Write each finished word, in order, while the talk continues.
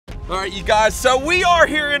All right, you guys, so we are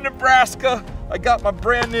here in Nebraska. I got my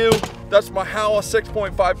brand new, that's my Howa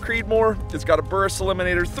 6.5 Creedmoor. It's got a Burris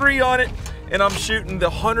Eliminator 3 on it, and I'm shooting the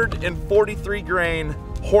 143 grain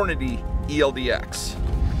Hornady ELDX.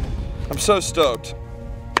 I'm so stoked.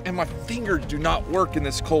 And my fingers do not work in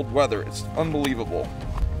this cold weather. It's unbelievable.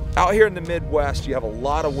 Out here in the Midwest, you have a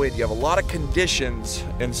lot of wind, you have a lot of conditions,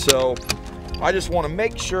 and so I just want to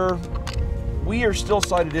make sure we are still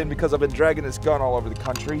sighted in because I've been dragging this gun all over the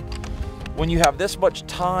country. When you have this much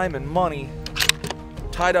time and money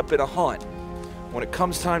tied up in a hunt, when it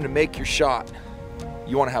comes time to make your shot,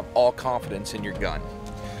 you want to have all confidence in your gun.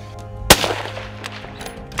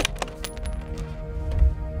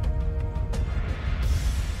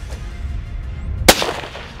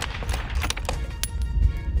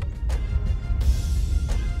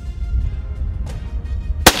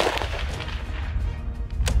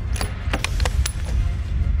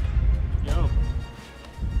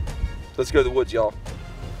 Let's go to the woods, y'all.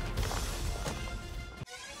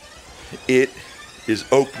 It is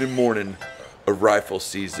opening morning of rifle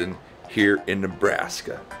season here in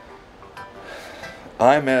Nebraska.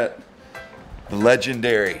 I'm at the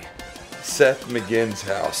legendary Seth McGinn's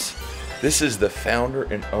house. This is the founder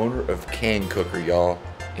and owner of Can Cooker, y'all,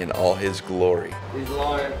 in all his glory. He's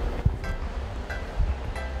lying.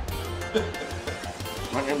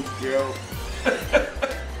 My name's Joe.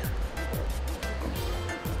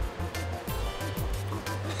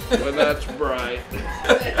 Well, that's bright.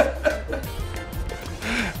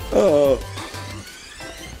 Oh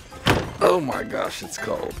my gosh, it's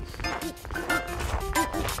cold.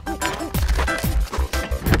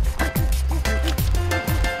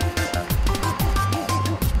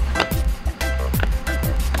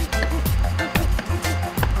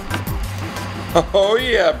 Oh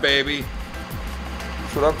yeah, baby.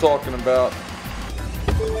 That's what I'm talking about.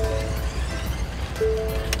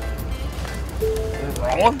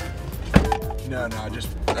 Rolling? No,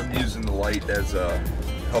 I'm using the light as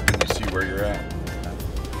helping you see where you're at.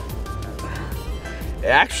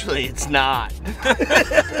 Actually, it's not.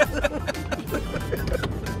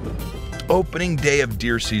 Opening day of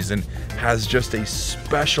deer season has just a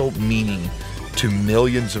special meaning to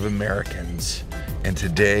millions of Americans, and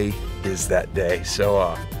today is that day.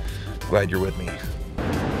 So glad you're with me. You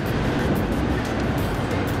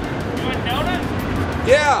want donut?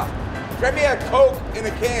 Yeah, grab me a Coke in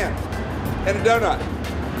a can and a donut.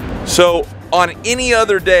 So on any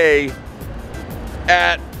other day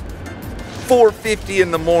at 4:50 in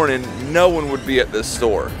the morning, no one would be at this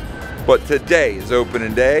store. But today is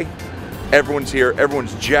opening day. Everyone's here,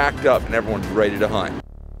 everyone's jacked up, and everyone's ready to hunt.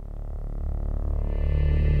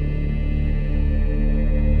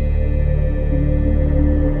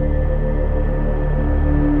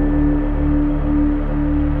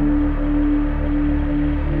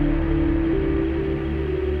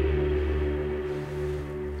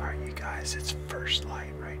 It's first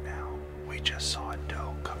light right now. We just saw a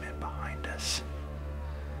doe come in behind us.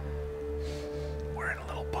 We're in a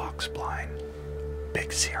little box blind, big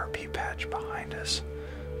CRP patch behind us,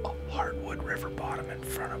 a hardwood river bottom in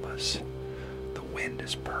front of us. The wind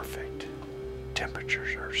is perfect.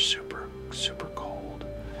 Temperatures are super, super cold.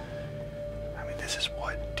 I mean, this is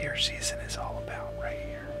what deer season is all about right here.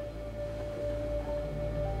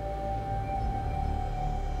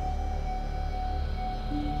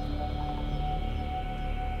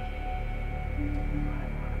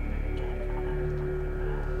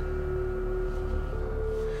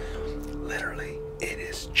 Literally, it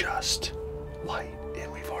is just light, and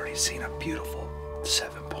we've already seen a beautiful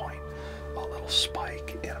 7-point, a little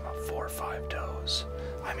spike, and about 4 or 5 does.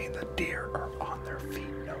 I mean, the deer are on their feet,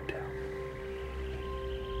 no doubt.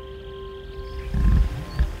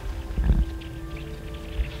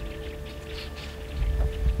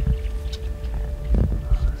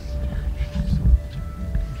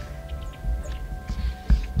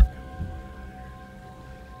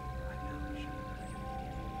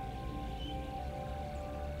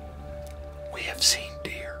 We have seen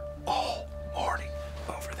deer all morning.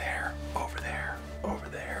 Over there, over there, over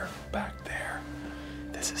there, back there.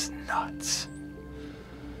 This is nuts.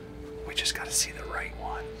 We just gotta see the right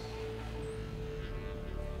one.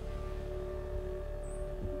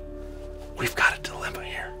 We've got a dilemma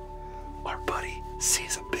here. Our buddy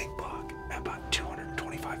sees a big buck about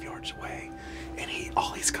 225 yards away, and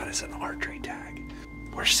all he's got is an archery tag.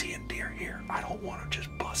 We're seeing deer here. I don't want to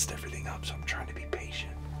just bust everything up, so I'm trying to be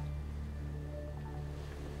patient.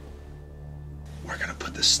 We're gonna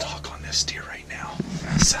put the stock on this deer right now.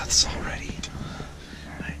 Seth's all ready.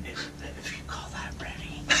 If you call that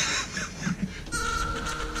ready.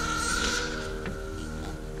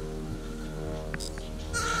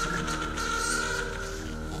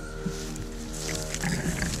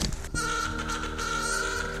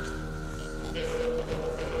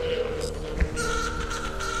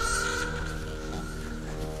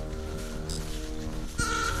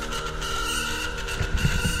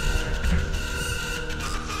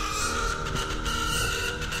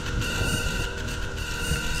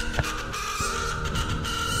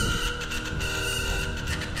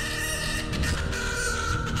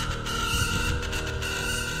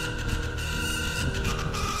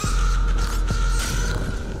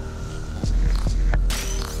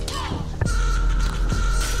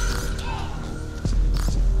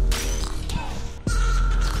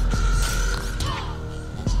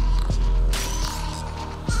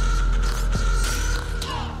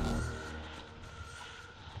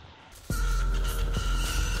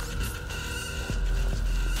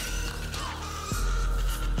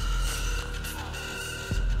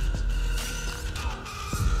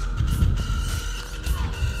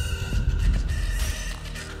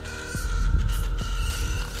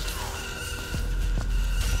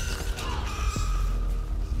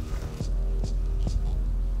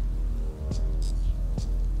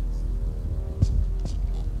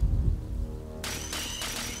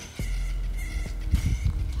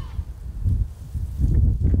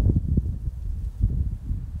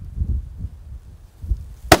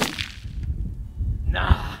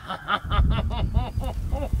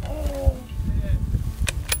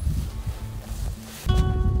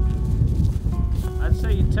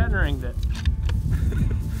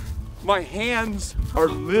 My hands are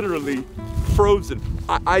literally frozen.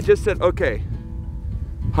 I just said, okay,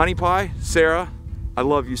 honey pie, Sarah, I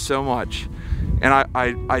love you so much. And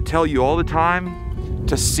I tell you all the time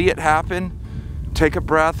to see it happen, take a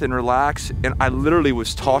breath and relax. And I literally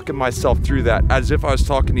was talking myself through that as if I was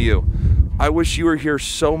talking to you. I wish you were here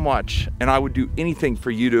so much, and I would do anything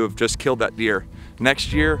for you to have just killed that deer.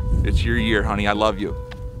 Next year, it's your year, honey. I love you.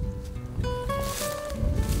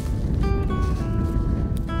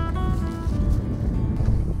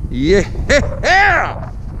 Yeah!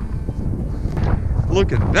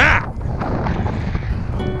 Look at that!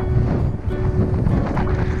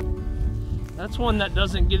 That's one that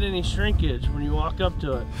doesn't get any shrinkage when you walk up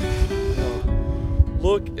to it.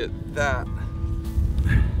 Look at that.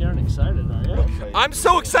 You aren't excited, are you? I'm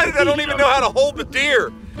so excited I don't even know how to hold the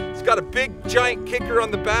deer. It's got a big giant kicker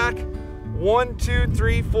on the back. 1, 2,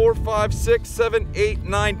 3, 4, 5, 6, 7, 8,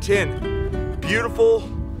 9, 10. Beautiful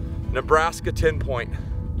Nebraska 10-point.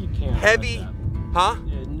 You can't. Heavy, huh?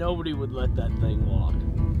 Yeah, nobody would let that thing walk.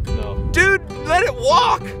 No. Dude, let it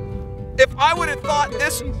walk. If I would have thought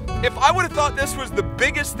this was the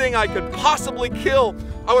biggest thing I could possibly kill,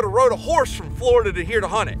 I would have rode a horse from Florida to here to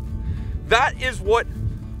hunt it. That is what,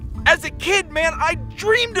 as a kid, man, I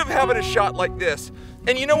dreamed of having a shot like this.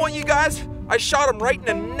 And you know what, you guys? I shot him right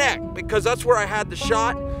in the neck because that's where I had the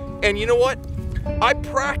shot. And you know what? I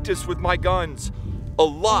practice with my guns a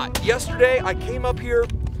lot. Yesterday, I came up here,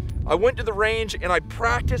 I went to the range, and I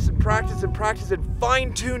practiced and practiced and practiced and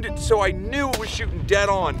fine-tuned it so I knew it was shooting dead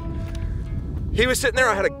on. He was sitting there,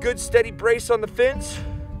 I had a good steady brace on the fence,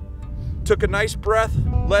 took a nice breath,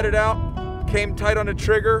 let it out, came tight on the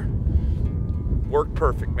trigger, worked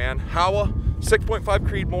perfect, man. Howa, 6.5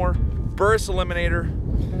 Creedmoor, Burris Eliminator,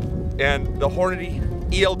 and the Hornady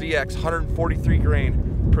ELDX 143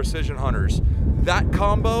 grain Precision Hunters. That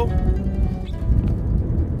combo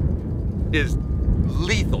is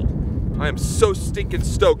lethal. I am so stinking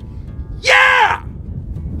stoked. Yeah!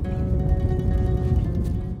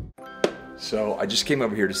 So I just came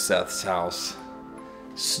over here to Seth's house.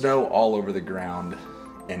 Snow all over the ground,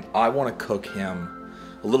 and I want to cook him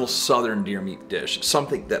a little southern deer meat dish,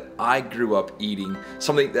 something that I grew up eating,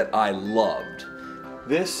 something that I loved.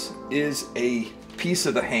 This is a piece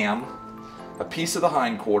of the ham, a piece of the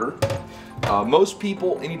hind quarter. Most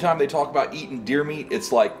people, anytime they talk about eating deer meat,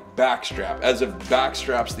 it's like backstrap, as if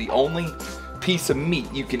backstrap's the only piece of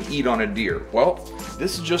meat you can eat on a deer. Well,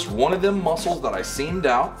 this is just one of them muscles that I seamed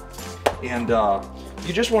out, and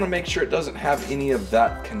you just want to make sure it doesn't have any of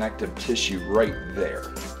that connective tissue right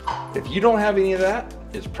there. If you don't have any of that,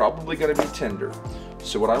 it's probably going to be tender.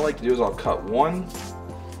 So what I like to do is I'll cut one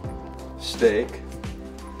steak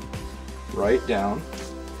right down,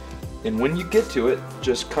 and when you get to it,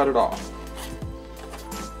 just cut it off.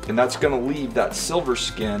 And that's going to leave that silver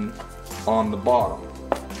skin on the bottom.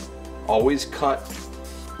 Always cut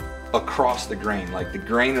across the grain, like the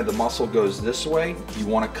grain of the muscle goes this way, you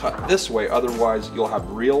want to cut this way, otherwise you'll have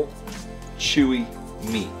real chewy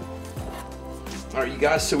meat. Alright you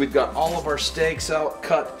guys, so we've got all of our steaks out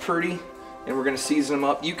cut pretty, and we're going to season them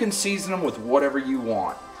up. You can season them with whatever you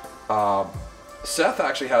want. Seth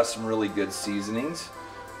actually has some really good seasonings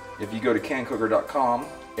if you go to cancooker.com,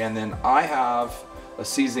 and then I have a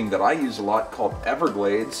seasoning that I use a lot called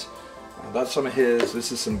Everglades. That's some of his.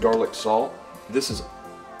 This is some garlic salt. This is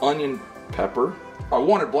onion pepper. I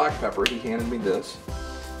wanted black pepper, he handed me this.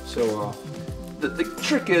 So the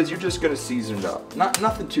trick is you're just gonna season it up.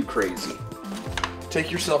 Nothing too crazy. Take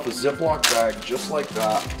yourself a Ziploc bag just like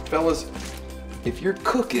that. Fellas, if you're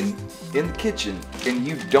cooking in the kitchen and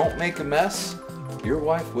you don't make a mess, your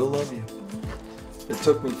wife will love you. It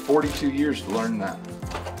took me 42 years to learn that.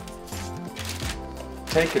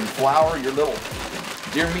 Take and flour your little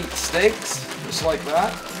deer meat steaks, just like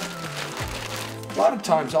that. A lot of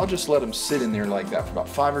times I'll just let them sit in there like that for about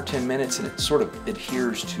 5 or 10 minutes and it sort of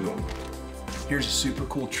adheres to them. Here's a super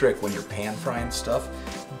cool trick when you're pan frying stuff.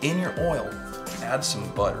 In your oil, add some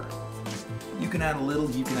butter. You can add a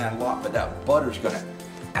little, you can add a lot, but that butter's gonna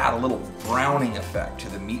add a little browning effect to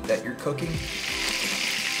the meat that you're cooking.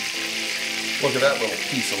 Look at that little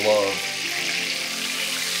piece of love.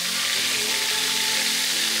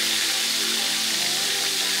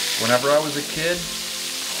 Whenever I was a kid,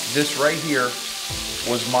 this right here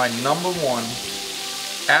was my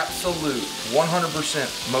 #1 absolute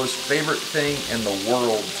 100% most favorite thing in the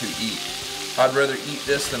world to eat. I'd rather eat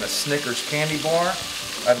this than a Snickers candy bar.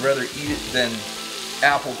 I'd rather eat it than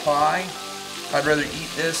apple pie. I'd rather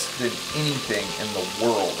eat this than anything in the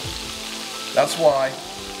world. That's why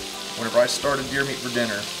whenever I started Deer Meat for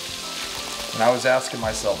Dinner and I was asking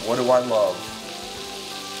myself, what do I love?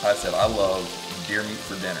 I said, I love deer meat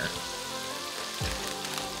for dinner.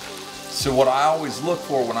 So what I always look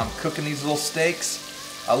for when I'm cooking these little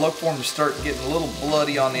steaks, I look for them to start getting a little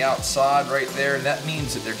bloody on the outside right there, and that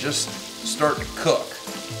means that they're just starting to cook.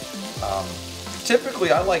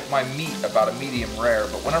 Typically I like my meat about a medium rare,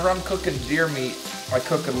 but whenever I'm cooking deer meat, I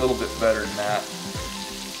cook a little bit better than that.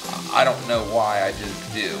 I don't know why, I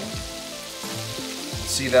just do.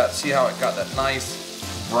 See that? See how it got that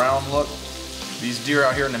nice brown look? These deer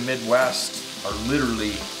out here in the Midwest are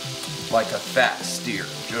literally like a fat steer,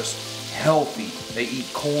 just healthy. They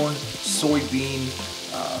eat corn, soybean,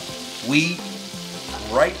 wheat.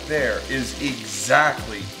 Right there is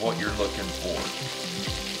exactly what you're looking for.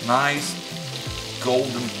 Nice,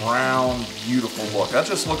 golden brown, beautiful look. That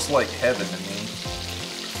just looks like heaven to me.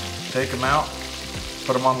 Take them out,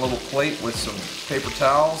 put them on a little plate with some paper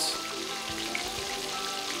towels.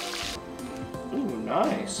 Ooh,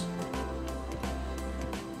 nice.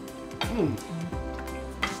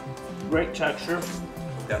 Great texture.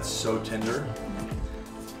 That's so tender.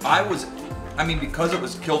 I mean, because it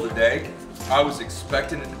was killed today, I was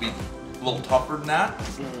expecting it to be a little tougher than that.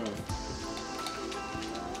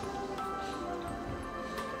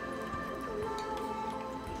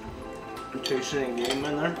 You taste any game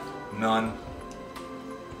in there? None.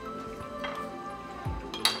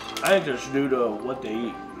 I think it's due to what they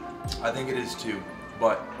eat. I think it is too.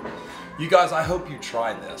 But you guys, I hope you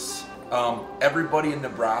try this. Everybody in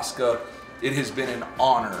Nebraska, it has been an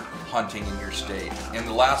honor hunting in your state. In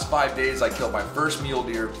the last 5 days, I killed my first mule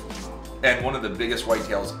deer and one of the biggest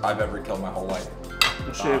whitetails I've ever killed my whole life.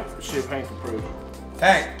 See if Hank approved.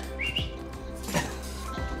 Hank!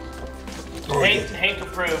 Hank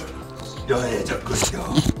approved. That's a good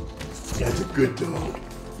dog. That's a good dog.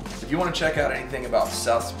 If you want to check out anything about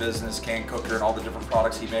Seth's business, Can Cooker, and all the different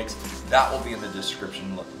products he makes, that will be in the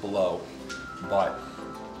description below. But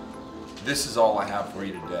this is all I have for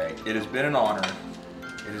you today. It has been an honor.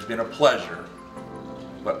 It has been a pleasure.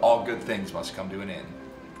 But all good things must come to an end.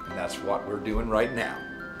 And that's what we're doing right now.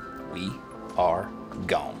 We are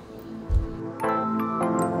gone.